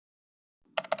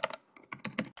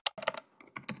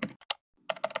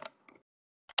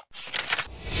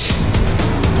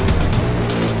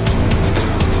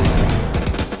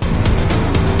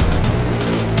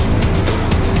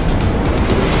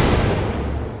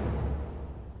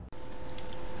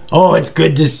Oh, it's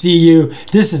good to see you.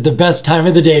 This is the best time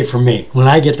of the day for me, when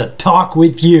I get to talk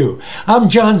with you. I'm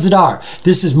John Zidar.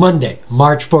 This is Monday,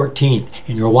 March 14th,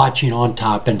 and you're watching On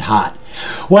Top and Hot.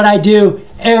 What I do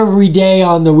every day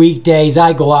on the weekdays,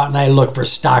 I go out and I look for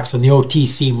stocks on the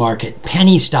OTC market,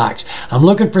 penny stocks. I'm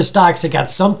looking for stocks that got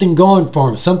something going for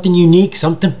them, something unique,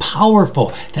 something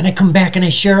powerful. Then I come back and I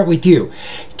share it with you.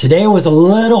 Today was a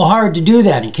little hard to do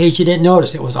that. In case you didn't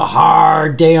notice, it was a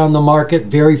hard day on the market.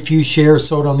 Very few shares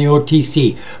sold on the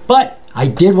OTC. But I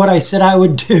did what I said I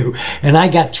would do, and I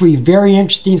got 3 very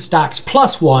interesting stocks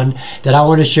plus one that I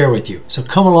want to share with you. So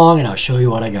come along and I'll show you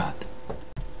what I got.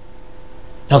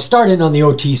 Now, starting on the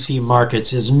OTC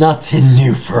markets is nothing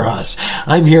new for us.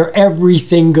 I'm here every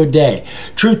single day.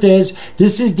 Truth is,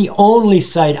 this is the only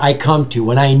site I come to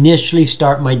when I initially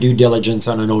start my due diligence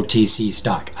on an OTC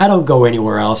stock. I don't go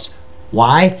anywhere else.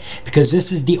 Why? Because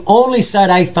this is the only site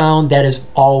I found that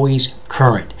is always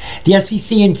current. The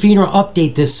SEC and FINRA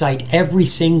update this site every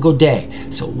single day.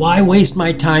 So why waste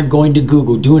my time going to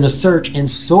Google, doing a search and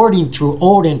sorting through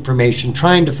old information,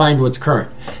 trying to find what's current?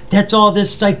 That's all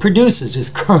this site produces, is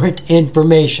current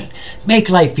information. Make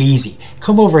life easy.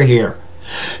 Come over here.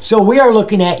 So we are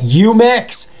looking at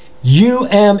UMAX.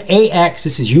 UMAX,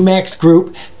 this is UMAX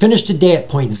Group, finished today at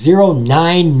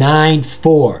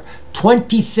 0.0994.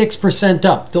 26%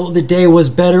 up, though the day was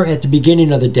better at the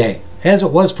beginning of the day, as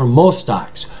it was for most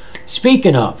stocks.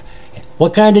 Speaking of,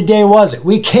 what kind of day was it?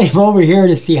 We came over here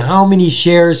to see how many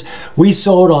shares we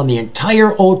sold on the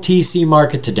entire OTC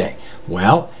market today.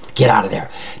 Well, get out of there.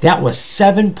 That was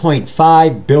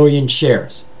 7.5 billion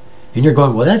shares. And you're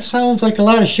going, well, that sounds like a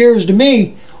lot of shares to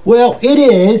me. Well, it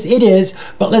is,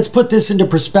 but let's put this into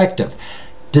perspective.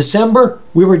 December,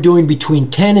 we were doing between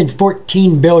 10 and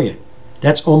 14 billion.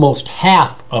 That's almost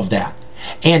half of that.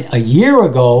 And a year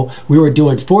ago, we were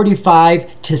doing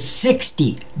 45 to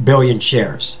 60 billion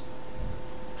shares.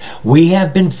 We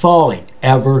have been falling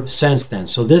ever since then.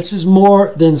 So this is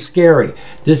more than scary.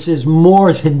 This is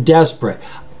more than desperate.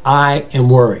 I am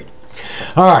worried.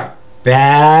 All right,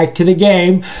 back to the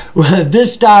game.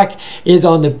 This stock is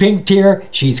on the pink tier.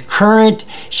 She's current.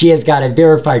 She has got a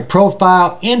verified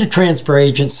profile and a transfer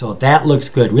agent, so that looks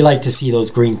good. We like to see those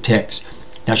green ticks.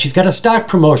 Now, she's got a stock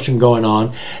promotion going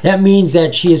on. That means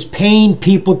that she is paying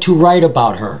people to write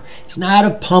about her. It's not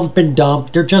a pump and dump.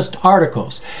 They're just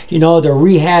articles. You know, they're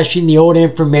rehashing the old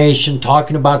information,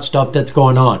 talking about stuff that's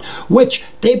going on, which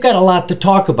they've got a lot to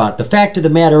talk about. The fact of the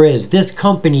matter is, this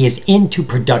company is into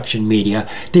production media.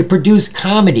 They produce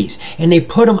comedies, and they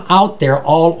put them out there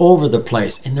all over the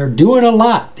place, and they're doing a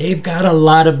lot. They've got a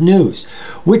lot of news,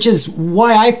 which is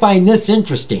why I find this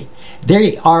interesting.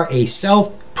 They are a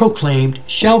self-proclaimed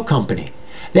shell company.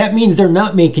 That means they're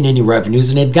not making any revenues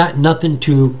and they've got nothing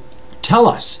to tell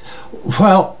us.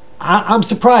 Well, I'm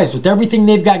surprised with everything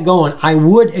they've got going. I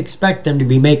would expect them to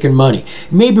be making money.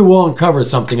 Maybe we'll uncover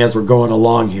something as we're going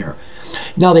along here.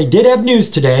 Now, they did have news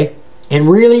today, and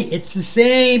really it's the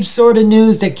same sort of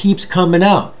news that keeps coming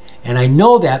out. And I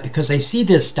know that because I see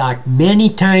this stock many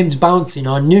times bouncing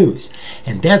on news.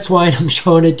 And that's why I'm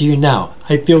showing it to you now.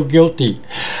 I feel guilty.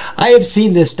 I have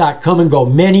seen this stock come and go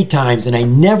many times, and I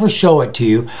never show it to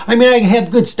you. I mean, I have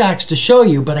good stocks to show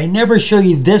you, but I never show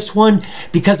you this one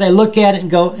because I look at it and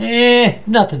go,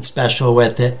 nothing special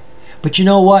with it. But you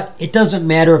know what? It doesn't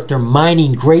matter if they're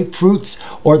mining grapefruits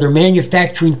or they're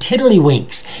manufacturing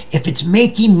tiddlywinks. If it's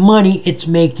making money, it's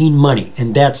making money.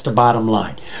 And that's the bottom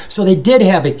line. So they did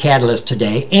have a catalyst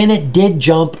today, and it did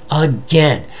jump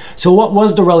again. So what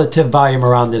was the relative volume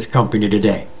around this company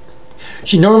today?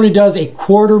 She normally does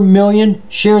 250,000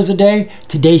 shares a day.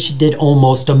 Today she did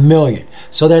almost 1 million.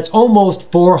 So that's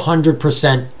almost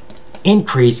 400%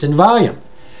 increase in volume.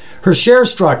 Her share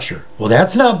structure, well,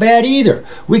 that's not bad either.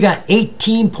 We got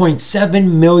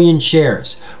 18.7 million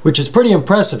shares, which is pretty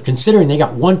impressive considering they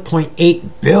got 1.8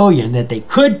 billion that they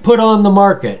could put on the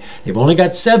market. They've only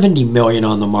got 70 million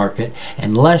on the market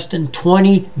and less than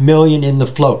 20 million in the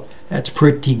float. That's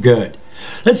pretty good.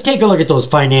 Let's take a look at those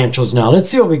financials now. Let's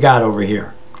see what we got over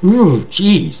here. Ooh,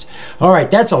 geez. All right,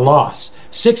 that's a loss.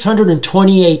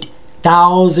 $628,000.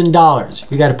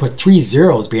 We got to put 3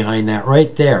 zeros behind that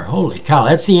right there. Holy cow,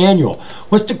 that's the annual.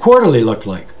 What's the quarterly look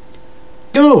like?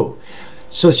 Ooh,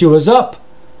 so she was up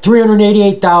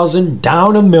 388,000,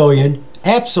 down 1 million,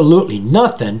 absolutely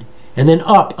nothing, and then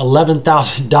up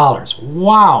 $11,000.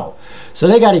 Wow. So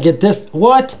they got to get this.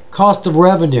 What? Cost of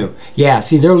revenue. Yeah,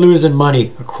 see, they're losing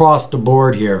money across the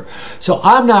board here. So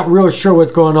I'm not real sure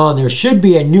what's going on. There should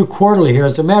be a new quarterly here.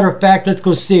 As a matter of fact, let's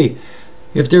go see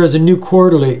if there is a new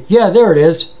quarterly. Yeah, there it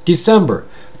is. December.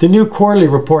 the new quarterly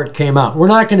report came out. We're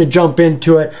not going to jump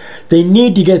into it. They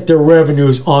need to get their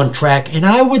revenues on track, and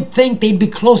I would think they'd be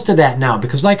close to that now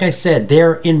because, like I said,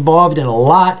 they're involved in a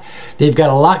lot. They've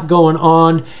got a lot going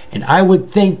on, and I would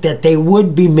think that they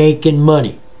would be making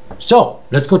money. So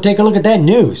let's go take a look at that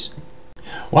news.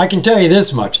 Well, I can tell you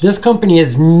this much. This company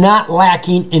is not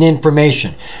lacking in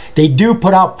information. They do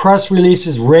put out press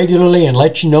releases regularly and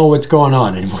let you know what's going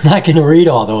on. And we're not going to read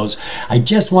all those. I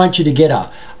just want you to get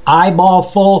a eyeball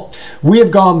full. We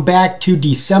have gone back to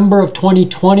December of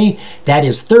 2020. That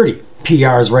is 30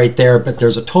 PRs right there, but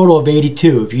there's a total of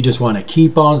 82 if you just want to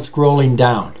keep on scrolling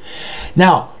down.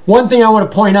 Now, one thing I want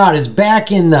to point out is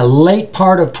back in the late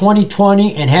part of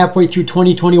 2020 and halfway through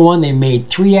 2021, they made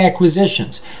 3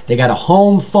 acquisitions. They got a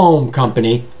home foam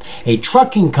company, a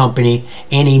trucking company,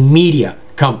 and a media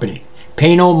company.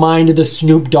 Pay no mind to the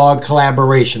Snoop Dogg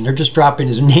collaboration. They're just dropping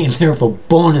his name there for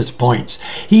bonus points.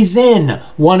 He's in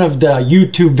one of the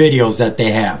YouTube videos that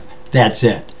they have. That's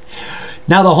it.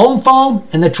 Now the home foam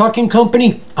and the trucking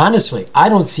company, honestly, I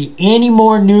don't see any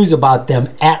more news about them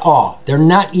at all. They're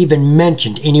not even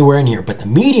mentioned anywhere in here. But the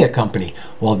media company,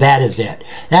 well, that is it.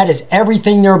 That is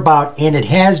everything they're about, and it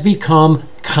has become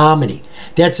comedy.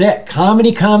 That's it.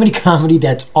 Comedy, comedy, comedy.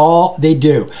 That's all they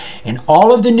do. And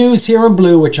all of the news here in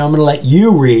blue, which I'm going to let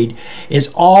you read,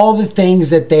 is all the things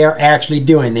that they are actually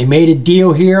doing. They made a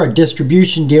deal here, a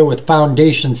distribution deal with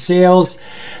Foundation Sales.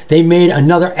 They made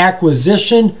another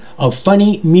acquisition of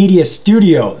Funny Media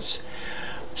Studios.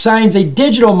 Signs a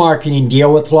digital marketing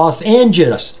deal with Los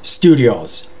Angeles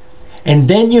Studios. And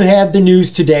then you have the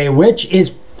news today, which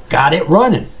is got it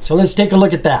running. So let's take a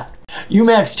look at that.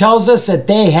 UMAX tells us that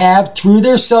they have, through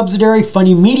their subsidiary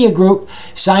Funny Media Group,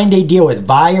 signed a deal with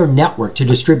Vire Network to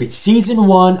distribute Season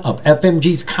 1 of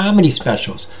FMG's comedy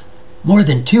specials. More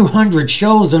than 200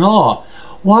 shows in all.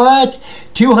 What?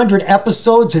 200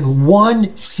 episodes in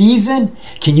one season?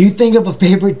 Can you think of a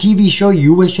favorite TV show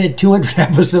you wish had 200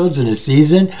 episodes in a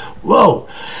season? Whoa!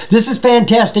 This is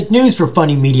fantastic news for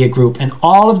Funny Media Group and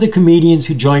all of the comedians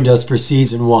who joined us for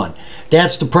Season 1.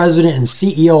 That's the president and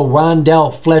CEO,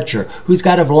 Rondell Fletcher, who's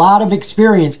got a lot of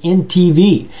experience in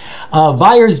TV.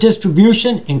 Vire's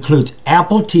distribution includes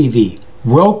Apple TV,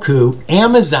 Roku,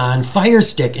 Amazon, Fire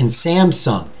Stick, and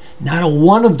Samsung. Not a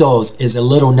one of those is a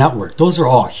little network. Those are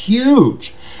all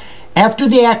huge. After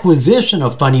the acquisition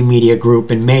of Funny Media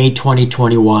Group in May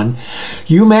 2021,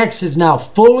 UMAX has now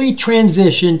fully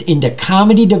transitioned into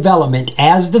comedy development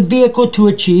as the vehicle to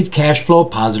achieve cash flow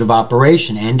positive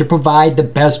operation and to provide the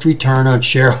best return on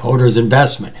shareholders'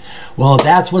 investment. Well,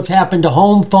 that's what's happened to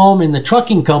Home Foam and the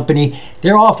trucking company.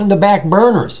 They're off in the back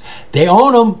burners. They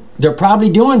own them. They're probably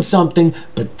doing something,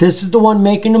 but this is the one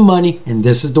making the money, and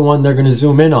this is the one they're going to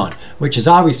zoom in on, which is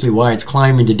obviously why it's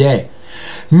climbing today.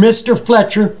 Mr.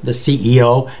 Fletcher, the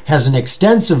CEO, has an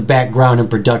extensive background in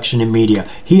production and media.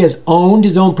 He has owned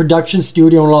his own production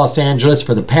studio in Los Angeles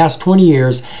for the past 20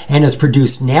 years and has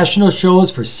produced national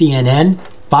shows for CNN,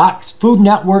 Fox, Food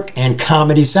Network, and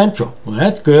Comedy Central. Well,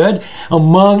 that's good,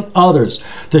 among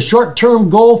others. The short-term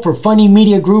goal for Funny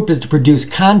Media Group is to produce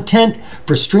content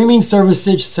for streaming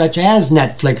services such as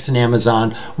Netflix and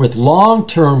Amazon, with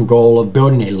long-term goal of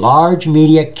building a large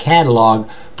media catalog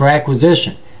for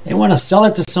acquisition. They want to sell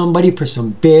it to somebody for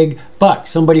some big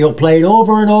bucks. Somebody who'll play it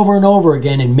over and over and over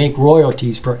again and make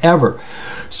royalties forever.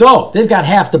 So they've got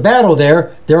half the battle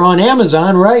there. They're on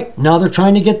Amazon, right? Now they're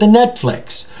trying to get the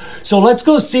Netflix. So let's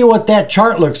go see what that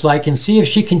chart looks like and see if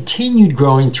she continued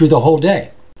growing through the whole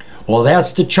day. Well,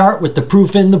 that's the chart with the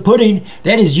proof in the pudding.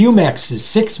 That is UMAX's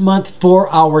 6-month,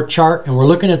 4-hour chart, and we're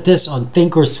looking at this on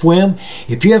Thinkorswim.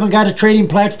 If you haven't got a trading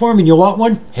platform and you want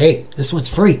one, hey, this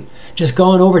one's free. Just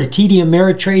going over to TD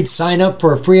Ameritrade, sign up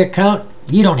for a free account.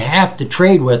 You don't have to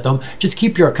trade with them. Just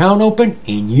keep your account open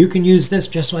and you can use this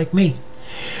just like me.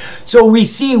 So we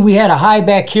see we had a high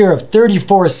back here of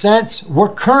 34 cents. We're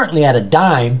currently at a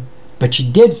dime, but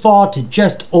she did fall to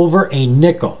just over a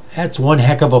nickel. That's one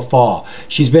heck of a fall.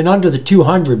 She's been under the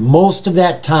 200 most of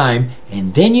that time,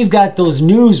 and then you've got those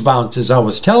news bounces I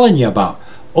was telling you about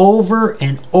over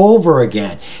and over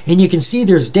again. And you can see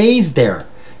there's days there.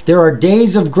 There are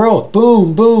days of growth.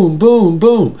 Boom, boom, boom,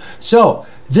 boom. So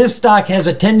this stock has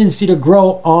a tendency to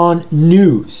grow on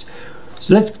news.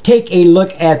 So let's take a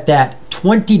look at that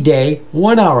 20-day,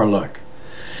 1-hour look.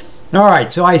 All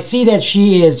right, so I see that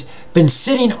she has been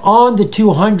sitting on the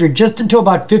 200 just until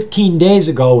about 15 days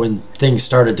ago when things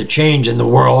started to change in the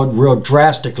world real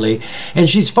drastically, and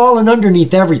she's fallen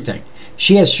underneath everything.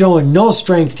 She has shown no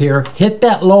strength here, hit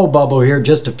that low bubble here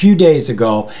just a few days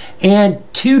ago, and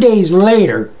 2 days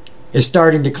later is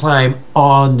starting to climb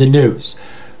on the news.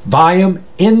 Volume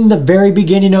in the very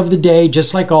beginning of the day,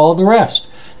 just like all the rest.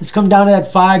 It's come down to that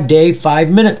 5-day,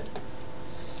 5-minute.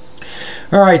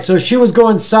 All right, so she was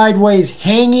going sideways,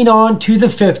 hanging on to the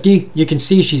 50. You can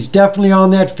see she's definitely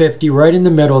on that 50, right in the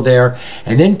middle there.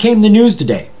 And then came the news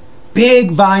today.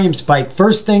 Big volume spike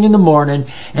first thing in the morning,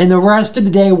 and the rest of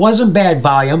the day wasn't bad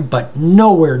volume, but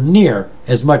nowhere near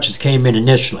as much as came in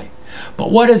initially.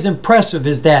 But what is impressive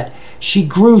is that she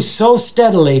grew so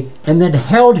steadily and then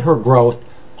held her growth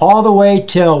all the way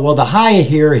till, well, the high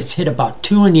here is hit about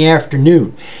 2 in the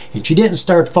afternoon, and she didn't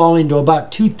start falling to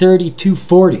about 2:30,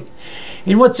 2:40.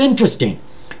 And what's interesting,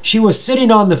 she was sitting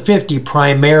on the 50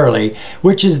 primarily,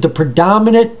 which is the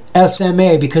predominant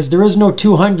SMA because there is no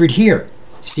 200 here.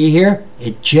 See here?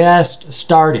 It just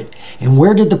started. And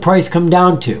where did the price come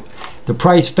down to? The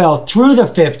price fell through the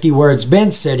 50 where it's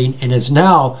been sitting and is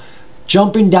now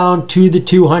jumping down to the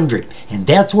 200. And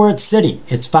that's where it's sitting.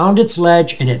 It's found its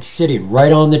ledge and it's sitting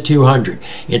right on the 200.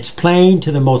 It's playing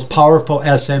to the most powerful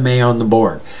SMA on the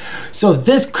board. So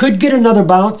this could get another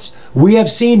bounce. We have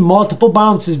seen multiple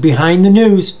bounces behind the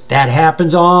news. That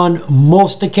happens on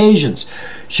most occasions.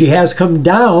 She has come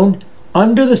down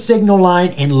under the signal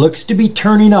line and looks to be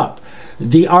turning up.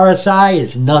 The RSI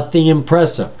is nothing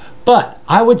impressive. But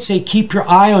I would say keep your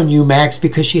eye on UMAX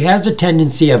because she has a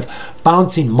tendency of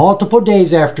bouncing multiple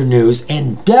days after news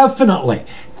and definitely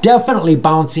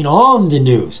bouncing on the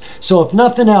news. So if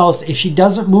nothing else, if she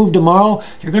doesn't move tomorrow,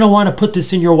 you're going to want to put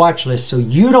this in your watch list so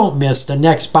you don't miss the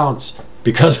next bounce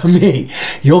because of me.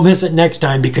 You'll miss it next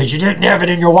time because you didn't have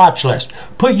it in your watch list.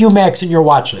 Put UMAX in your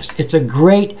watch list. It's a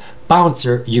great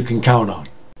bouncer you can count on.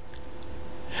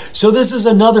 So this is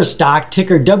another stock,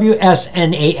 ticker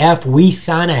WSNAF,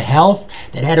 WSNAF Health,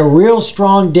 that had a real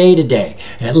strong day today,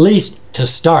 at least to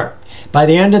start. By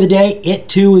the end of the day, it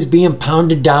too is being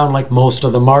pounded down like most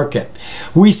of the market.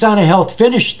 WSNAF Health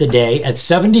finished the day at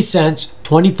 70 cents,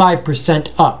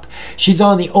 25% up. She's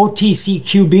on the OTC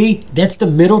QB. That's the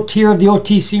middle tier of the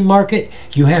OTC market.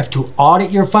 You have to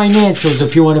audit your financials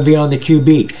if you want to be on the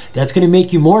QB. That's going to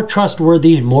make you more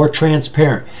trustworthy and more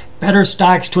transparent. Better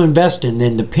stocks to invest in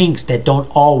than the pinks that don't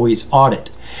always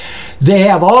audit. They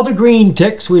have all the green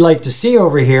ticks we like to see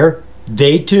over here.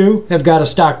 They too have got a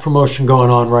stock promotion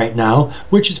going on right now,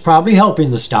 which is probably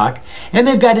helping the stock. And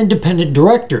they've got independent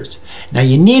directors. Now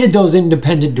you needed those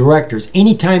independent directors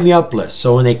anytime you uplist.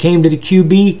 So when they came to the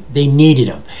QB, they needed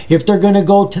them. If they're going to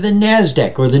go to the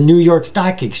NASDAQ or the New York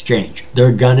Stock Exchange,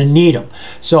 they're going to need them.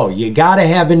 So you got to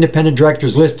have independent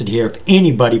directors listed here if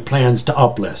anybody plans to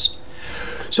uplist.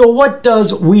 So what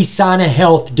does WSNAF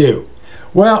Health do?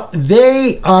 Well,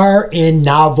 they are in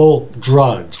novel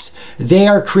drugs. They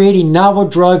are creating novel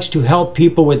drugs to help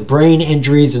people with brain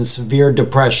injuries and severe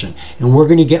depression. And we're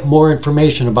going to get more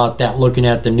information about that looking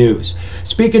at the news.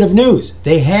 Speaking of news,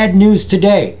 they had news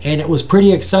today and it was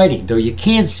pretty exciting. Though you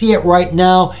can't see it right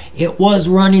now, it was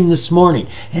running this morning.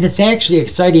 And it's actually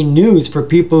exciting news for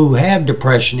people who have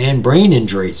depression and brain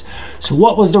injuries. So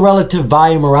what was the relative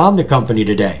volume around the company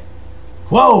today?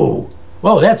 Whoa!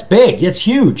 Whoa, that's big. That's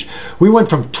huge. We went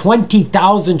from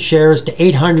 20,000 shares to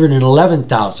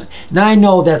 811,000. Now, I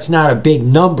know that's not a big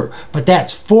number, but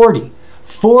that's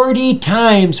 40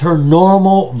 times her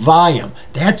normal volume.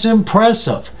 That's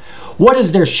impressive. What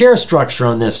is their share structure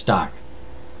on this stock?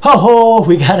 Ho,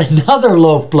 we got another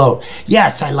low float.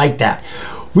 Yes, I like that.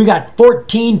 We got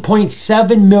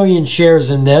 14.7 million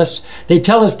shares in this. They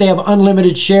tell us they have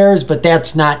unlimited shares, but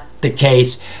that's not the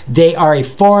case. They are a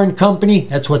foreign company.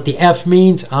 That's what the F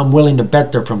means. I'm willing to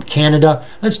bet they're from Canada.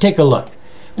 Let's take a look.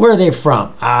 Where are they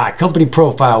from? Company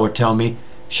profile would tell me.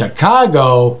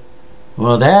 Chicago.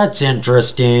 Well, that's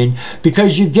interesting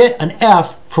because you get an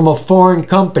F from a foreign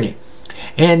company.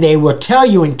 And they will tell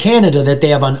you in Canada that they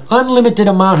have an unlimited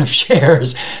amount of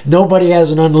shares. Nobody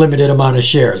has an unlimited amount of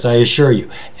shares, I assure you.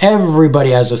 Everybody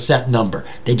has a set number.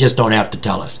 They just don't have to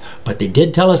tell us. But they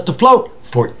did tell us to float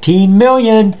 14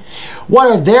 million. What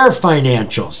are their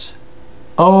financials?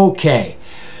 Okay.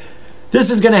 This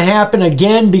is going to happen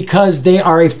again because they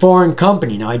are a foreign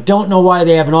company. Now, I don't know why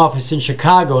they have an office in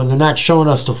Chicago and they're not showing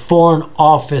us the foreign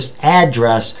office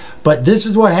address, but this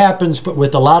is what happens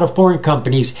with a lot of foreign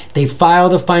companies. They file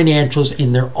the financials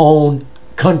in their own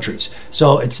countries.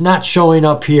 So it's not showing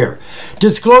up here.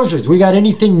 Disclosures. We got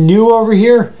anything new over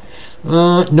here?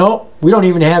 Nope. We don't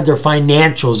even have their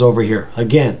financials over here.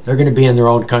 Again, they're going to be in their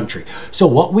own country. So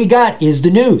what we got is the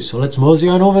news. So let's mosey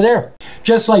on over there.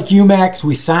 Just like UMAX,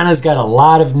 WSNAF's got a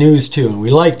lot of news too, and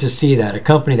we like to see that, a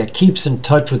company that keeps in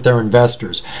touch with their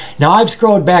investors. Now I've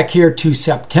scrolled back here to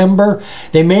September.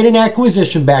 They made an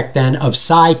acquisition back then of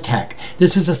SciTech.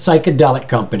 This is a psychedelic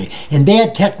company, and they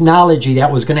had technology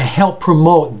that was going to help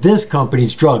promote this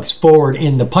company's drugs forward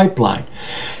in the pipeline.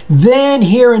 Then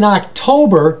here in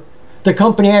October, the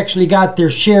company actually got their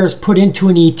shares put into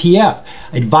an ETF.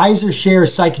 Advisor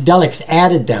Shares Psychedelics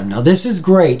added them. Now this is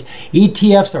great.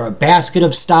 ETFs are a basket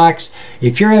of stocks.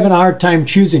 If you're having a hard time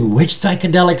choosing which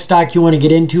psychedelic stock you want to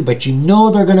get into, but you know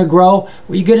they're going to grow,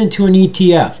 well, you get into an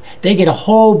ETF. They get a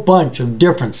whole bunch of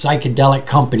different psychedelic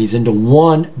companies into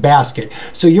one basket.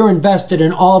 So you're invested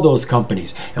in all those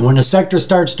companies. And when the sector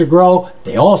starts to grow,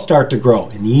 they all start to grow.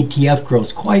 And the ETF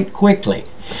grows quite quickly.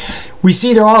 We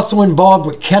see they're also involved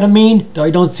with ketamine, though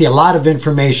I don't see a lot of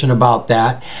information about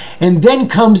that. And then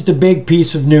comes the big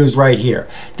piece of news right here.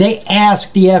 They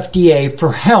asked the FDA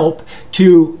for help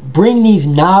to bring these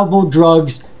novel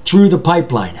drugs through the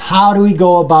pipeline. How do we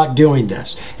go about doing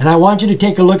this? And I want you to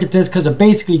take a look at this because it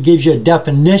basically gives you a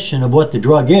definition of what the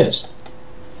drug is.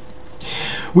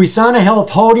 WSNAF Health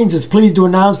Holdings is pleased to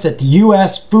announce that the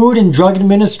U.S. Food and Drug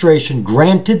Administration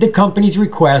granted the company's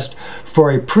request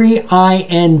for a pre-IND,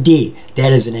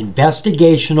 that is an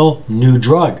investigational new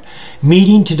drug,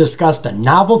 meeting to discuss the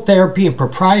novel therapy and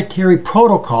proprietary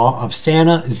protocol of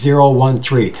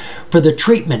SANA-013 for the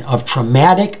treatment of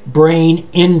traumatic brain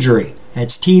injury,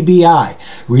 that's TBI,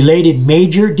 related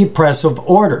major depressive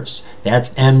orders,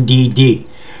 that's MDD.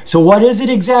 So what is it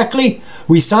exactly?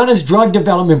 WSNAF's drug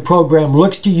development program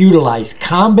looks to utilize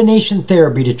combination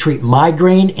therapy to treat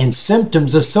migraine and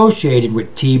symptoms associated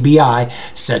with TBI,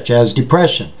 such as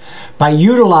depression, by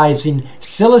utilizing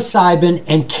psilocybin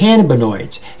and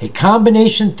cannabinoids, a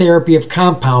combination therapy of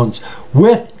compounds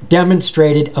with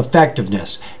demonstrated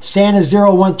effectiveness.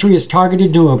 SANA-013 is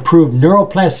targeted to improve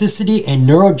neuroplasticity and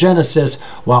neurogenesis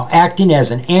while acting as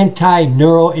an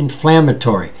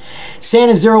anti-neuroinflammatory.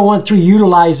 SANA-013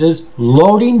 utilizes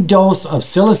loading dose of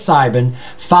psilocybin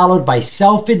followed by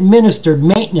self-administered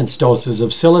maintenance doses of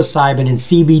psilocybin and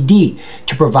CBD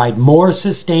to provide more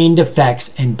sustained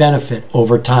effects and benefit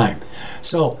over time.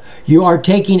 So you are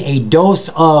taking a dose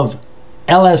of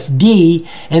LSD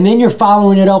and then you're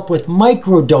following it up with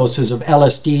microdoses of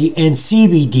LSD and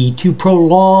CBD to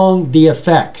prolong the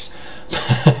effects.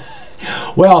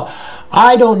 Well,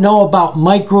 I don't know about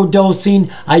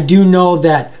microdosing. I do know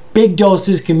that big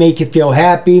doses can make you feel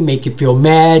happy, make you feel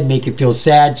mad, make you feel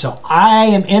sad. So I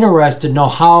am interested to know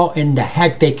how in the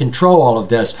heck they control all of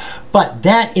this. But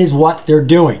that is what they're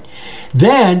doing.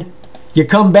 Then you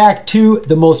come back to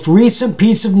the most recent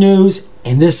piece of news,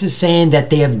 and this is saying that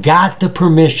they have got the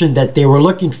permission that they were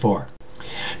looking for.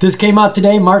 This came out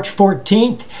today, March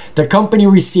 14th. The company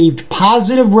received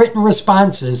positive written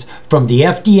responses from the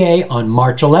FDA on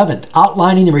March 11th,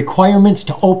 outlining the requirements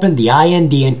to open the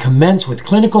IND and commence with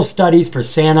clinical studies for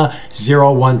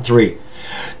SANA-013.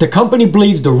 The company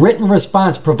believes the written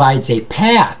response provides a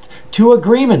path to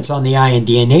agreements on the IND,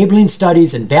 enabling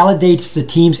studies, and validates the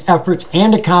team's efforts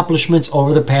and accomplishments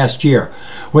over the past year.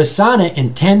 WSNAF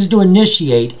intends to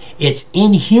initiate its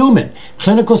inhuman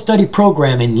clinical study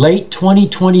program in late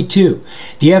 2022.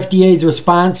 The FDA's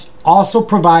response also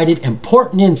provided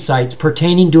important insights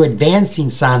pertaining to advancing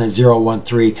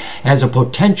SANA-013 as a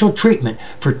potential treatment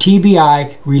for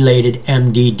TBI-related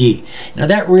MDD. Now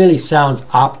that really sounds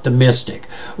optimistic.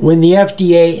 When the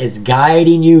FDA is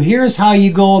guiding you, here's how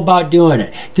you go about doing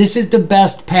it. This is the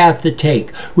best path to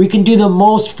take. We can do the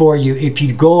most for you if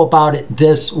you go about it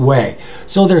this way.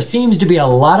 So there seems to be a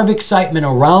lot of excitement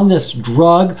around this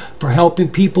drug for helping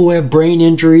people who have brain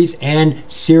injuries and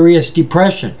serious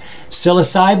depression.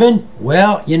 Psilocybin,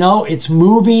 well, you know, it's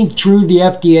moving through the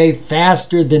FDA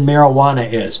faster than marijuana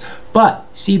is.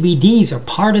 But CBDs are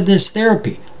part of this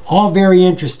therapy. All very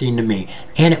interesting to me.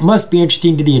 And it must be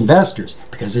interesting to the investors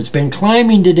because it's been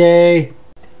climbing today.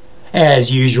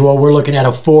 As usual, we're looking at a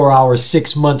 4-hour,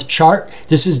 6-month chart.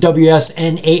 This is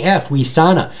WSNAF,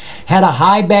 WSNAF. Had a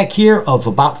high back here of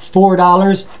about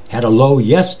 $4, had a low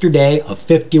yesterday of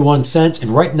 51 cents,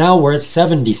 and right now we're at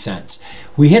 70 cents.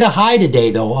 We hit a high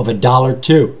today, though, of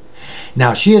 $1.02.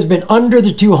 Now, she has been under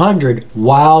the 200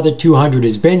 while the 200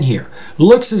 has been here.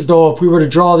 Looks as though if we were to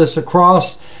draw this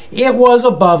across, it was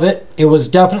above it. It was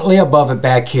definitely above it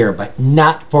back here, but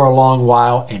not for a long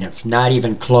while, and it's not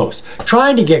even close.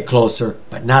 Trying to get closer,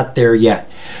 but not there yet.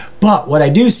 But what I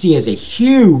do see is a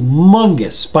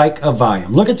humongous spike of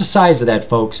volume. Look at the size of that,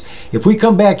 folks. If we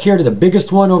come back here to the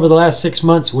biggest one over the last 6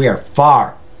 months, we are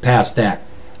far past that.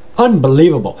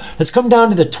 Unbelievable. Let's come down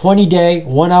to the 20-day,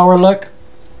 1 hour look.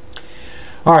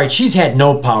 All right, she's had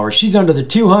no power. She's under the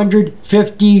 200,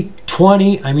 50,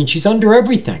 20. I mean, she's under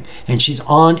everything, and she's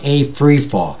on a free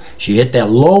fall. She hit that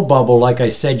low bubble, like I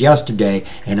said yesterday,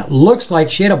 and it looks like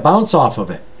she had a bounce off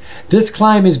of it. This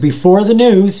climb is before the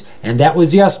news, and that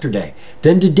was yesterday.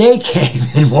 Then today came,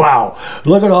 and wow,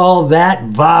 look at all that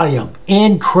volume.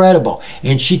 Incredible.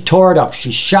 And she tore it up.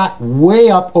 She shot way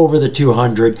up over the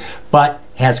 200, but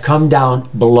has come down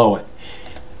below it.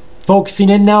 Focusing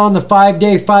in now on the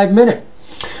 5-day, 5-minute.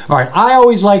 All right, I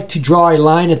always like to draw a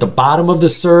line at the bottom of the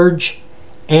surge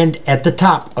and at the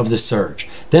top of the surge.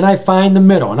 Then I find the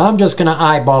middle, and I'm just going to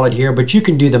eyeball it here, but you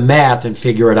can do the math and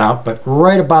figure it out. But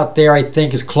right about there, I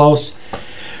think, is close.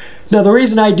 Now, the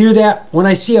reason I do that, when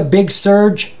I see a big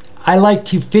surge, I like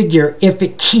to figure if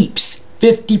it keeps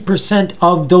 50%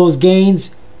 of those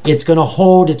gains, it's going to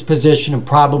hold its position and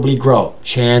probably grow.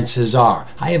 Chances are.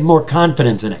 I have more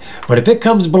confidence in it. But if it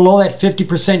comes below that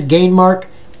 50% gain mark,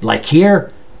 like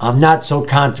here, I'm not so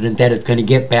confident that it's going to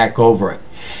get back over it.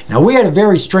 Now, we had a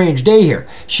very strange day here.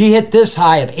 She hit this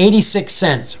high of 86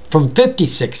 cents from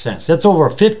 56 cents. That's over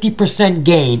a 50%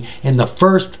 gain in the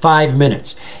first 5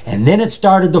 minutes. And then it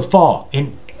started to fall.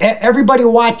 And everybody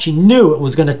watching knew it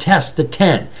was going to test the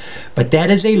 10. But that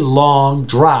is a long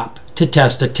drop to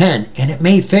test a 10. And it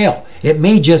may fail. It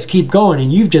may just keep going.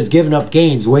 And you've just given up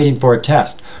gains waiting for a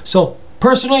test. So,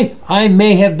 personally, I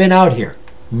may have been out here.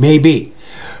 Maybe.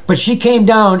 But she came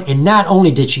down, and not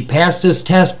only did she pass this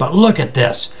test, but look at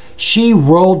this. She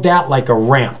rolled that like a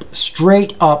ramp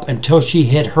straight up until she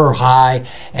hit her high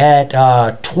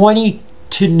at 20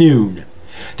 to noon.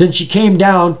 Then she came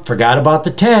down, forgot about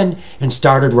the 10, and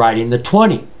started riding the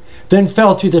 20. Then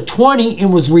fell through the 20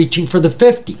 and was reaching for the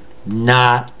 50.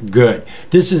 Not good.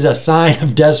 This is a sign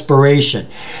of desperation.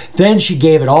 Then she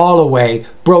gave it all away,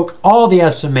 broke all the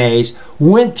SMAs,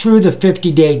 went through the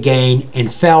 50-day gain,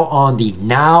 and fell on the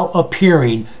now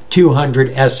appearing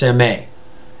 200 SMA.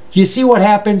 You see what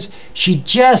happens? She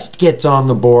just gets on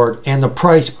the board and the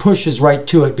price pushes right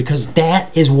to it because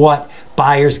that is what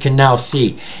buyers can now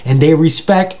see. And they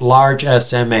respect large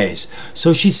SMAs.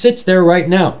 So she sits there right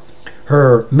now.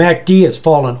 Her MACD has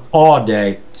fallen all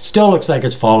day. Still looks like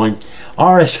it's falling.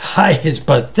 RSI is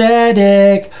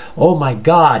pathetic. Oh my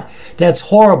God, that's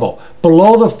horrible.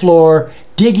 Below the floor,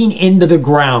 digging into the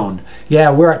ground.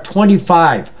 Yeah, we're at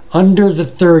 25, under the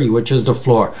 30, which is the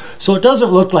floor. So it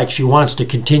doesn't look like she wants to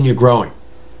continue growing.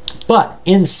 But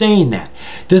in saying that,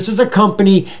 this is a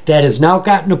company that has now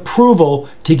gotten approval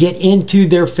to get into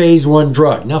their phase 1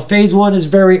 drug. Now, phase 1 is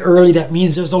very early. That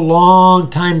means there's a long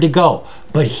time to go.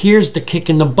 But here's the kick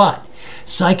in the butt.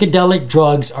 Psychedelic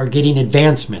drugs are getting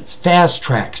advancements, fast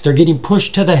tracks. They're getting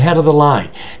pushed to the head of the line.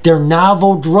 They're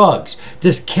novel drugs.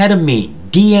 This ketamine,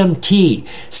 DMT,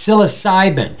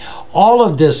 psilocybin, all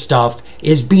of this stuff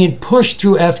is being pushed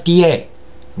through FDA,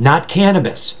 not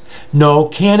cannabis. No,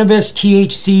 cannabis,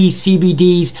 THC,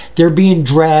 CBDs, they're being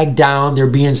dragged down. They're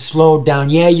being slowed down.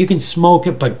 Yeah, you can smoke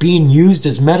it, but being used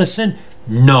as medicine?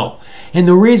 No. And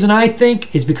the reason I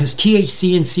think is because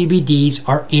THC and CBDs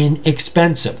are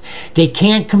inexpensive. They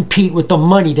can't compete with the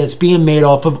money that's being made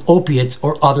off of opiates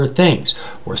or other things.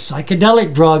 Where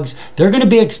psychedelic drugs, they're going to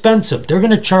be expensive. They're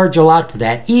going to charge a lot for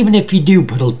that, even if you do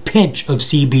put a pinch of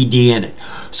CBD in it.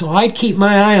 So I'd keep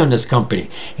my eye on this company.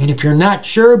 And if you're not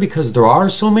sure, because there are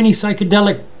so many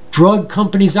psychedelic drug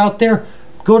companies out there,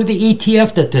 go to the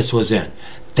ETF that this was in.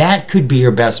 That could be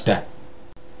your best bet.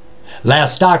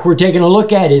 Last stock we're taking a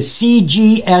look at is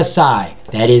CGSI.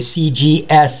 That is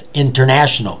CGS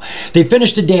International. They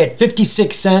finished the day at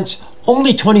 56 cents,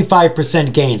 only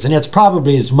 25% gains, and that's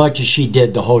probably as much as she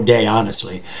did the whole day,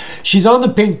 honestly. She's on the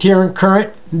pink tier and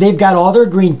current. They've got all their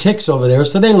green ticks over there,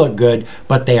 so they look good,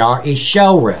 but they are a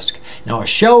shell risk. Now, a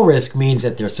shell risk means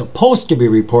that they're supposed to be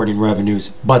reporting revenues,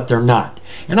 but they're not.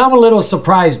 And I'm a little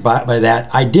surprised by that.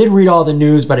 I did read all the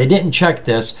news, but I didn't check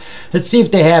this. Let's see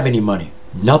if they have any money.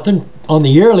 Nothing on the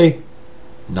yearly,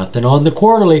 nothing on the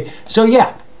quarterly. So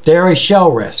yeah, they're a shell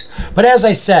risk. But as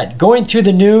I said, going through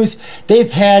the news,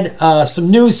 they've had some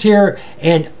news here,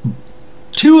 and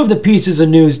two of the pieces of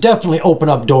news definitely open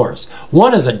up doors.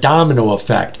 One is a domino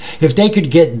effect. If they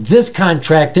could get this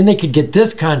contract, then they could get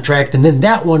this contract, and then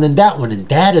that one, and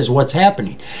that is what's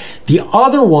happening. The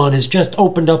other one has just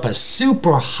opened up a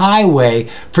super highway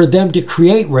for them to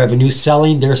create revenue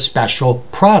selling their special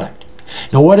product.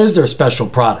 Now, what is their special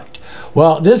product?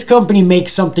 Well, this company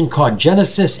makes something called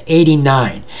Genesis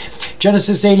 89.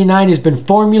 Genesis 89 has been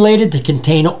formulated to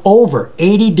contain over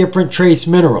 80 different trace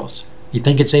minerals. You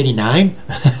think it's 89?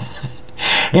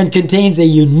 and contains a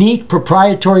unique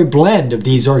proprietary blend of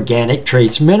these organic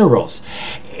trace minerals.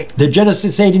 The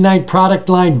Genesis 89 product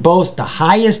line boasts the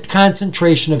highest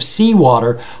concentration of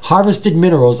seawater harvested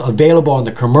minerals available on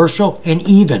the commercial and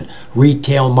even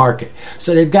retail market.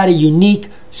 So they've got a unique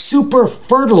super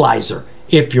fertilizer,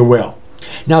 if you will.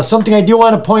 Now, something I do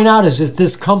want to point out is that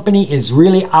this company is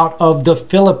really out of the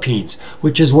Philippines,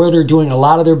 which is where they're doing a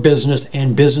lot of their business,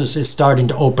 and business is starting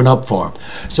to open up for them.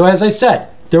 So as I said,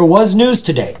 there was news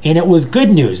today, and it was good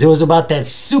news. It was about that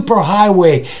super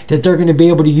highway that they're going to be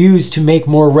able to use to make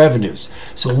more revenues.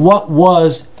 So what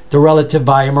was the relative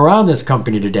volume around this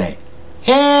company today?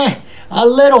 A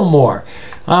little more.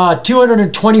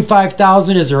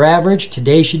 225,000 is her average.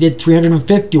 Today she did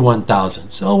 351,000.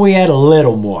 So we had a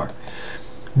little more.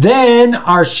 Then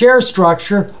our share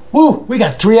structure, woo, we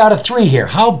got 3 out of 3 here.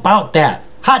 How about that?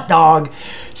 Hot dog.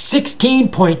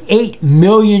 16.8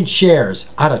 million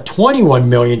shares out of 21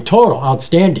 million total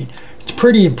outstanding. It's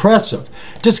pretty impressive.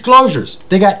 Disclosures.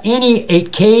 They got any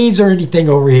 8Ks or anything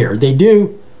over here? They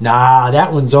do. Nah,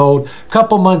 that one's old.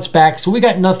 Couple months back, so we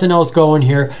got nothing else going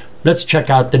here. Let's check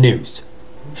out the news.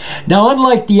 Now,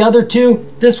 unlike the other two,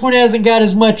 this one hasn't got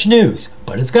as much news,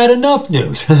 but it's got enough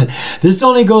news. This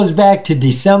only goes back to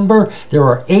December. There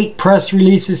are 8 press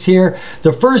releases here.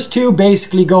 The first 2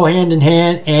 basically go hand in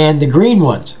hand, and the green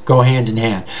ones go hand in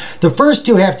hand. The first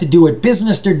 2 have to do with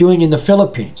business they're doing in the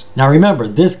Philippines. Now remember,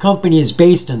 this company is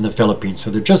based in the Philippines,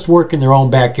 so they're just working their own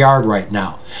backyard right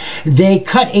now. They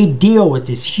cut a deal with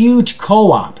this huge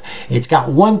co-op. It's got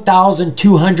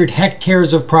 1,200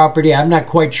 hectares of property. I'm not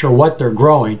quite sure what they're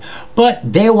growing, but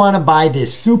they want to buy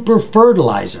this super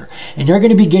fertilizer, and they're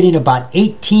going to be getting about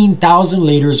 18,000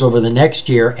 liters over the next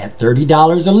year at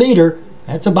 $30 a liter.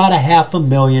 That's about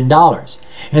 $500,000.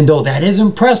 And though that is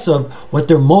impressive, what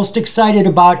they're most excited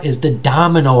about is the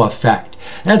domino effect.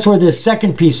 That's where this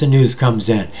second piece of news comes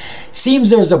in. Seems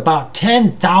there's about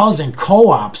 10,000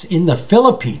 co-ops in the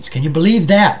Philippines. Can you believe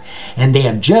that? And they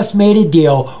have just made a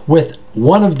deal with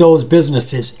one of those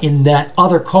businesses in that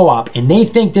other co-op, and they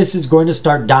think this is going to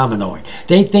start dominoing.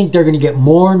 They think they're going to get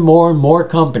more and more and more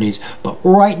companies, but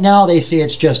right now they say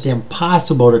it's just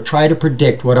impossible to try to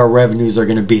predict what our revenues are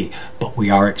going to be, but we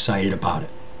are excited about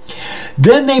it.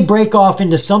 Then they break off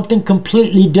into something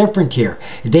completely different here.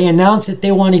 They announce that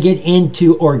they want to get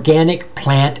into organic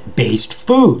plant-based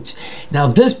foods. Now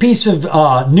this piece of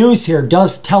news here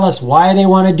does tell us why they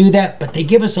want to do that, but they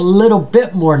give us a little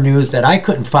bit more news that I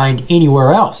couldn't find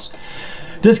anywhere else.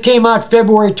 This came out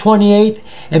February 28th,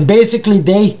 and basically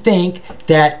they think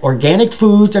that organic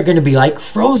foods are going to be like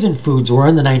frozen foods were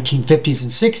in the 1950s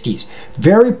and 60s.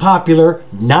 Very popular,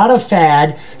 not a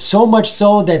fad, so much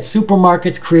so that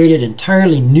supermarkets created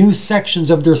entirely new sections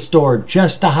of their store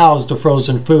just to house the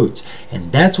frozen foods.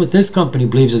 And that's what this company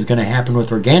believes is going to happen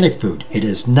with organic food. It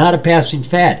is not a passing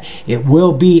fad. It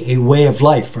will be a way of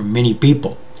life for many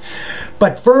people.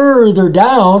 But further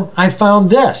down, I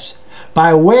found this.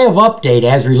 By way of update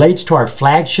as relates to our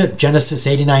flagship Genesis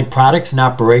 89 products and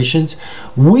operations,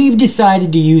 we've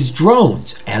decided to use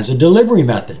drones as a delivery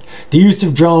method. The use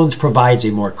of drones provides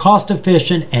a more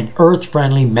cost-efficient and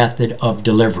earth-friendly method of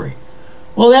delivery.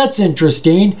 Well, that's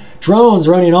interesting. Drones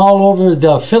running all over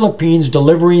the Philippines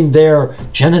delivering their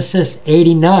Genesis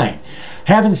 89.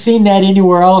 Haven't seen that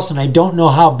anywhere else, and I don't know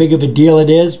how big of a deal it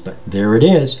is, but there it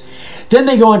is. Then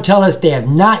they go and tell us they have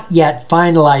not yet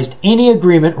finalized any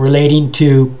agreement relating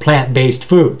to plant-based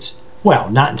foods. Well,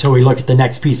 not until we look at the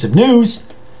next piece of news.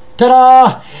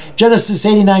 Ta-da! Genesis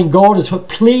 89 Gold is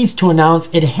pleased to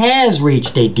announce it has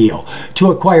reached a deal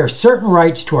to acquire certain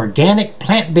rights to organic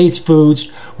plant-based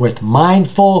foods with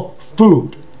Mindful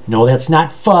Food. No, that's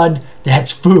not FUD,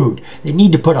 that's food. They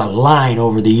need to put a line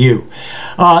over the U.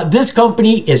 This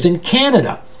company is in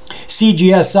Canada.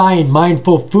 CGSI and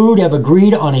Mindful Food have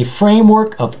agreed on a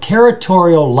framework of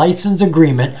territorial license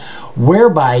agreement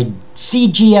whereby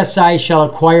CGSI shall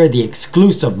acquire the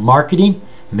exclusive marketing,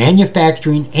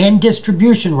 manufacturing, and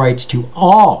distribution rights to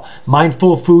all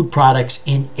Mindful Food products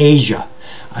in Asia.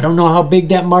 I don't know how big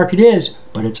that market is,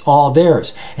 but it's all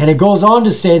theirs. And it goes on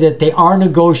to say that they are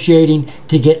negotiating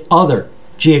to get other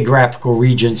geographical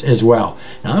regions as well.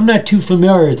 Now, I'm not too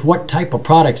familiar with what type of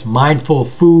products Mindful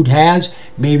Food has.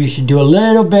 Maybe you should do a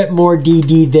little bit more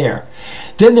DD there.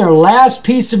 Then their last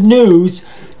piece of news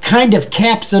kind of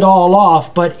caps it all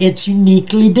off, but it's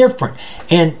uniquely different.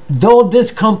 And though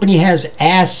this company has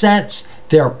assets,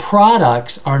 their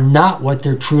products are not what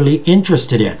they're truly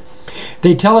interested in.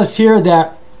 They tell us here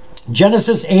that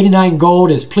Genesis 89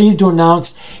 Gold is pleased to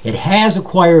announce it has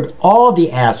acquired all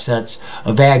the assets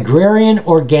of Agrarian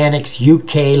Organics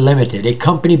UK Limited, a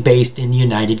company based in the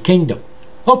United Kingdom.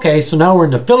 Okay, so now we're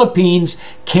in the Philippines,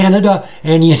 Canada,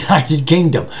 and the United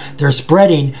Kingdom. They're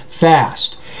spreading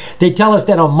fast. They tell us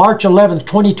that on March 11th,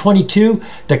 2022,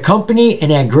 the company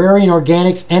and Agrarian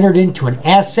Organics entered into an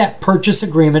asset purchase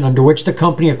agreement under which the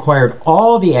company acquired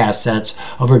all the assets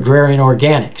of Agrarian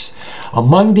Organics.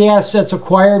 Among the assets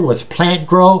acquired was Plant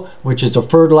Grow, which is a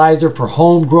fertilizer for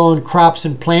homegrown crops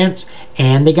and plants,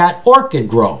 and they got Orchid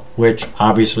Grow, which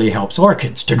obviously helps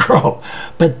orchids to grow.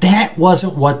 But that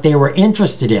wasn't what they were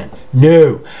interested in.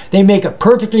 No, they make it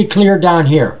perfectly clear down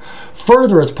here.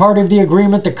 Further, as part of the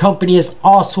agreement, the company has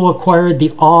also acquired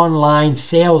the online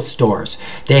sales stores.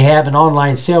 They have an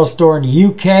online sales store in the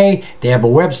UK, they have a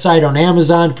website on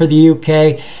Amazon for the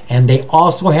UK, and they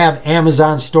also have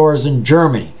Amazon stores in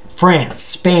Germany, France,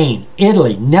 Spain,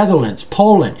 Italy, Netherlands,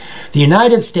 Poland, the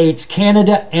United States,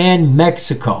 Canada, and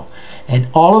Mexico. And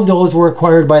all of those were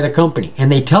acquired by the company.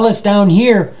 And they tell us down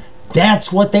here,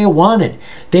 that's what they wanted.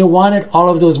 They wanted all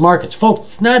of those markets. Folks,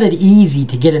 it's not as easy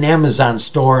to get an Amazon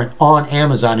store on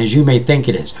Amazon as you may think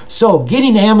it is. So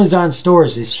getting Amazon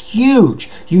stores is huge.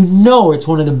 You know it's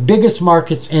one of the biggest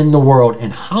markets in the world.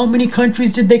 And how many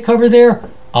countries did they cover there?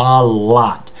 A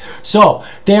lot. So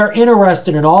they're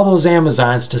interested in all those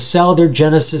Amazons to sell their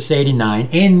Genesis 89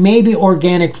 and maybe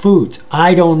organic foods.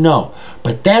 I don't know.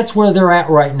 But that's where they're at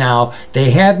right now. They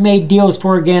have made deals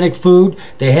for organic food.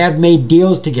 They have made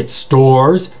deals to get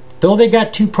stores, though they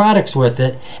got 2 products with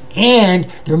it. And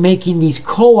they're making these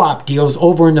co-op deals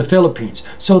over in the Philippines.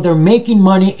 So they're making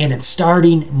money and it's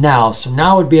starting now. So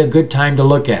now would be a good time to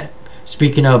look at it.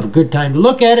 Speaking of a good time to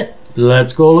look at it,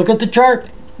 let's go look at the chart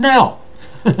now.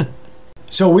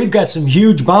 So we've got some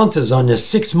huge bounces on this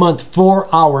 6-month,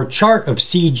 4-hour chart of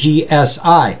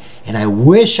CGSI. And I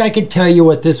wish I could tell you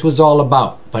what this was all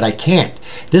about, but I can't.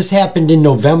 This happened in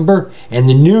November, and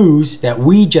the news that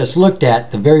we just looked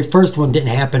at, the very first one, didn't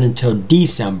happen until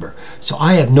December. So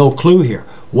I have no clue here.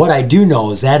 What I do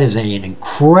know is that is an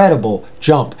incredible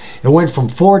jump. It went from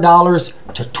 $4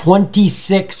 to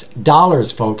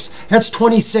 $26, folks. That's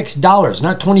 $26,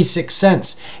 not 26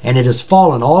 cents. And it has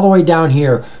fallen all the way down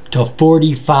here to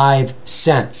 45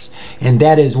 cents. And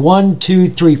that is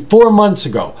 4 months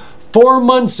ago. 4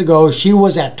 months ago, she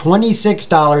was at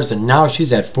 $26, and now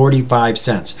she's at 45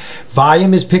 cents.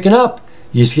 Volume is picking up.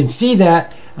 You can see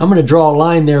that. I'm going to draw a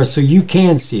line there so you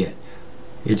can see it.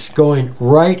 It's going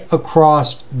right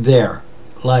across there,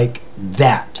 like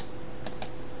that.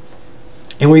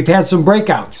 And we've had some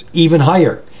breakouts, even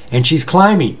higher, and she's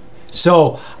climbing.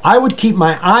 So I would keep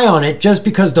my eye on it just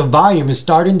because the volume is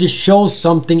starting to show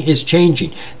something is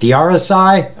changing. The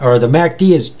RSI, or the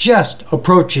MACD, is just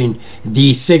approaching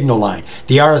the signal line.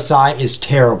 The RSI is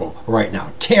terrible right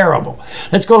now. Terrible.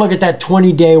 Let's go look at that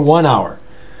 20-day 1 hour.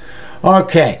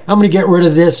 Okay, I'm going to get rid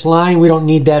of this line. We don't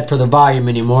need that for the volume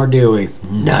anymore, do we?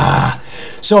 Nah.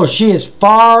 So she is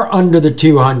far under the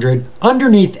 200,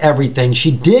 underneath everything.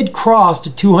 She did cross the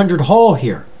 200 hole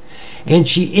here. And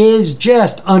she is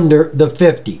just under the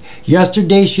 50.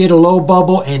 Yesterday she had a low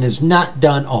bubble and has not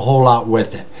done a whole lot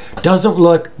with it. Doesn't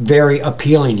look very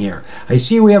appealing here. I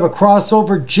see we have a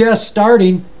crossover just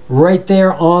starting right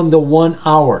there on the 1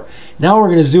 hour. Now we're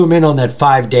going to zoom in on that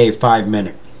 5-day,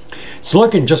 5-minute. It's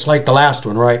looking just like the last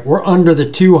one, right? We're under the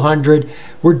 200.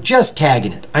 We're just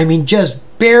tagging it. I mean, just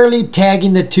barely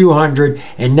tagging the 200,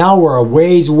 and now we're a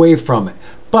ways away from it.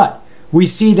 But we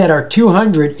see that our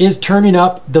 200 is turning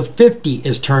up, the 50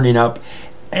 is turning up,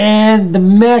 and the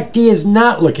MACD is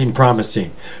not looking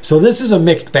promising. So this is a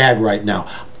mixed bag right now.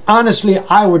 Honestly,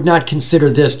 I would not consider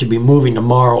this to be moving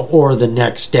tomorrow or the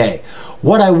next day.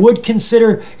 What I would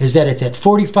consider is that it's at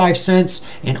 45 cents,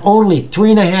 and only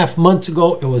 3.5 months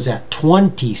ago it was at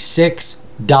 $26.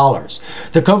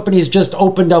 The company has just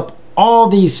opened up all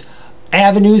these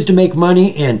avenues to make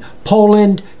money in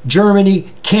Poland, Germany,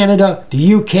 Canada,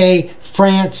 the UK,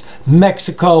 France,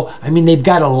 Mexico. I mean, they've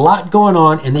got a lot going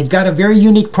on, and they've got a very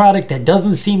unique product that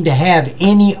doesn't seem to have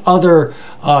any other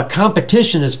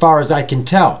competition as far as I can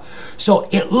tell. So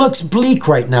it looks bleak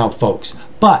right now, folks.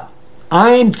 But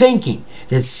I'm thinking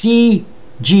that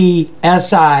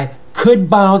CGSI could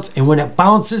bounce, and when it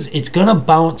bounces, it's gonna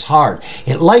bounce hard.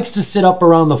 It likes to sit up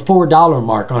around the $4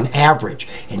 mark on average,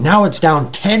 and now it's down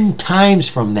 10 times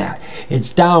from that.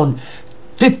 It's down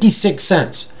 56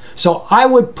 cents. So I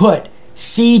would put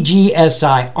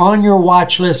CGSI on your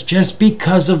watch list just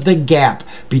because of the gap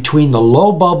between the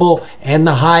low bubble and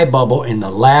the high bubble in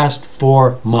the last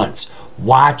 4 months.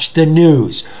 Watch the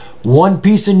news. One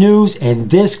piece of news and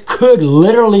this could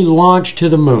literally launch to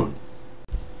the moon.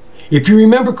 If you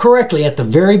remember correctly, at the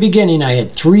very beginning I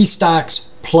had 3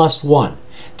 stocks plus 1.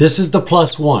 This is the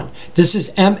 +1. This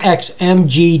is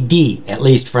MXMGD, at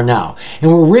least for now.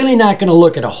 And we're really not going to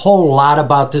look at a whole lot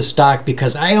about this stock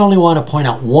because I only want to point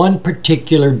out one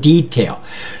particular detail.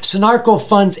 Sinarco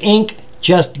Funds Inc.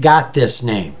 just got this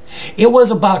name. It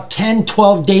was about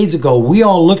 10-12 days ago we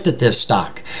all looked at this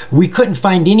stock. We couldn't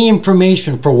find any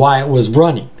information for why it was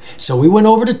running. So we went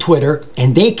over to Twitter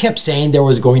and they kept saying there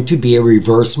was going to be a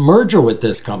reverse merger with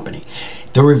this company.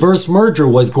 The reverse merger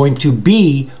was going to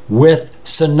be with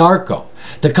Sinarco.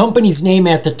 The company's name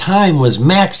at the time was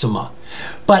Maxima.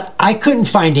 But I couldn't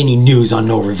find any news on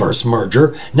no reverse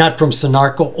merger, not from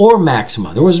Sinarco or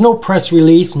Maxima. There was no press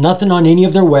release, nothing on any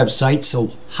of their websites,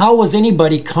 so how was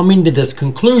anybody coming to this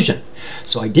conclusion?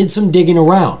 So I did some digging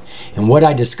around, and what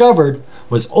I discovered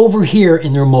was over here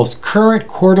in their most current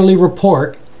quarterly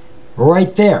report,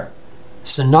 right there,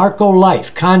 Sinarco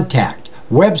Life, contact,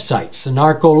 website,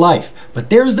 Sinarco Life. But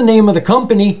there's the name of the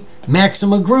company,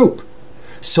 Maxima Group.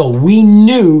 So we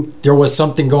knew there was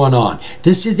something going on.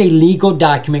 This is a legal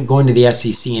document going to the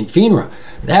SEC and FINRA.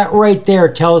 That right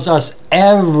there tells us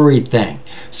everything.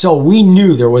 So we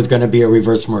knew there was going to be a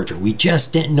reverse merger. We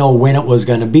just didn't know when it was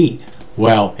going to be.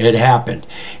 Well, it happened.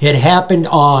 It happened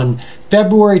on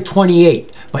February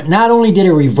 28th. But not only did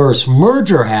a reverse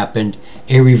merger happen,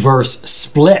 a reverse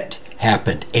split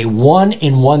happened. A 1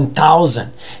 in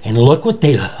 1,000. And look what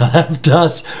they left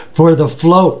us for the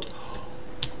float.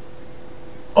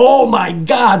 Oh my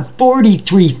God,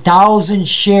 43,000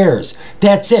 shares.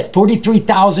 That's it,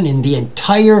 43,000 in the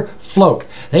entire float.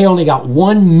 They only got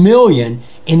 1 million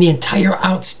in the entire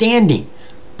outstanding.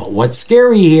 But what's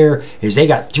scary here is they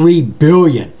got 3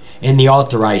 billion in the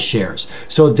authorized shares.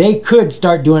 So they could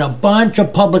start doing a bunch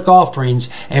of public offerings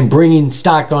and bringing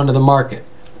stock onto the market.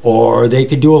 Or they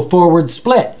could do a forward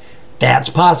split. That's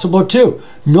possible too.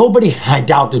 Nobody, I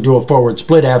doubt, to do a forward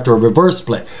split after a reverse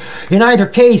split. In either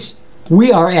case,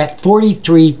 we are at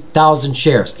 43,000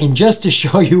 shares. And just to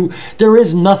show you, there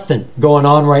is nothing going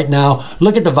on right now.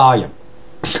 Look at the volume.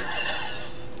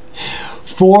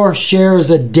 4 shares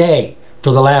a day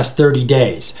for the last 30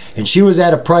 days. And she was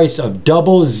at a price of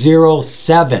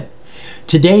 007.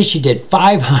 Today she did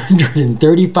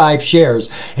 535 shares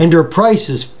and her price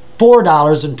is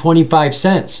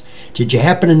 $4.25. Did you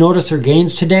happen to notice her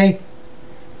gains today?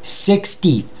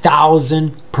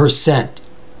 60,000%.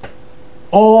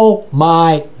 Oh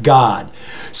my God.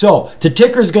 So the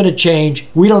ticker is going to change.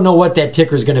 We don't know what that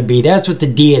ticker is going to be. That's what the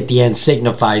D at the end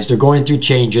signifies. They're going through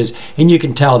changes and you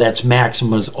can tell that's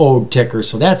Maxima's old ticker.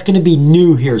 So that's going to be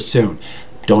new here soon.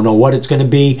 Don't know what it's going to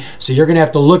be. So you're going to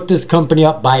have to look this company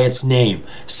up by its name,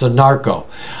 Sinarco.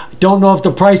 Don't know if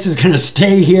the price is going to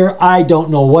stay here. I don't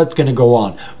know what's going to go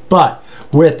on. But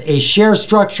with a share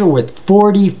structure with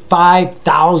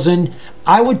 45,000,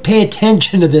 I would pay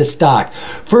attention to this stock.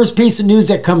 First piece of news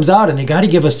that comes out, and they got to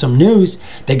give us some news.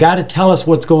 They got to tell us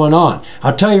what's going on.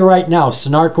 I'll tell you right now,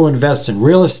 Sinarco invests in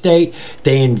real estate.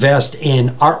 They invest in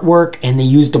artwork, and they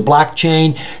use the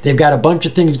blockchain. They've got a bunch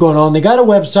of things going on. They got a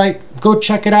website. Go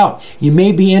check it out. You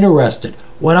may be interested.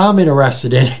 What I'm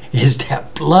interested in is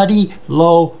that bloody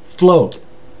low float.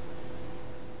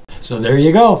 So there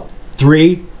you go.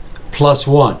 3 +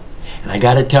 1. And I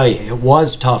got to tell you, it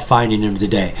was tough finding them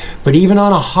today. But even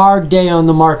on a hard day on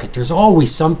the market, there's always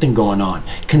something going on.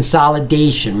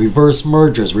 Consolidation, reverse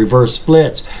mergers, reverse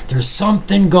splits. There's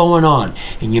something going on.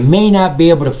 And you may not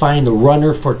be able to find the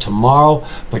runner for tomorrow,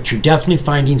 but you're definitely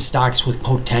finding stocks with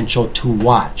potential to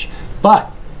watch.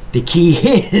 But the key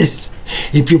is,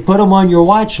 if you put them on your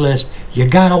watch list, you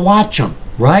got to watch them,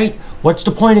 right? What's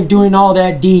the point of doing all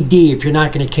that DD if you're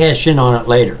not going to cash in on it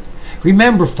later?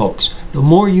 Remember, folks, the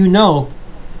more you know,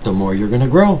 the more you're going to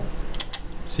grow.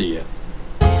 See ya.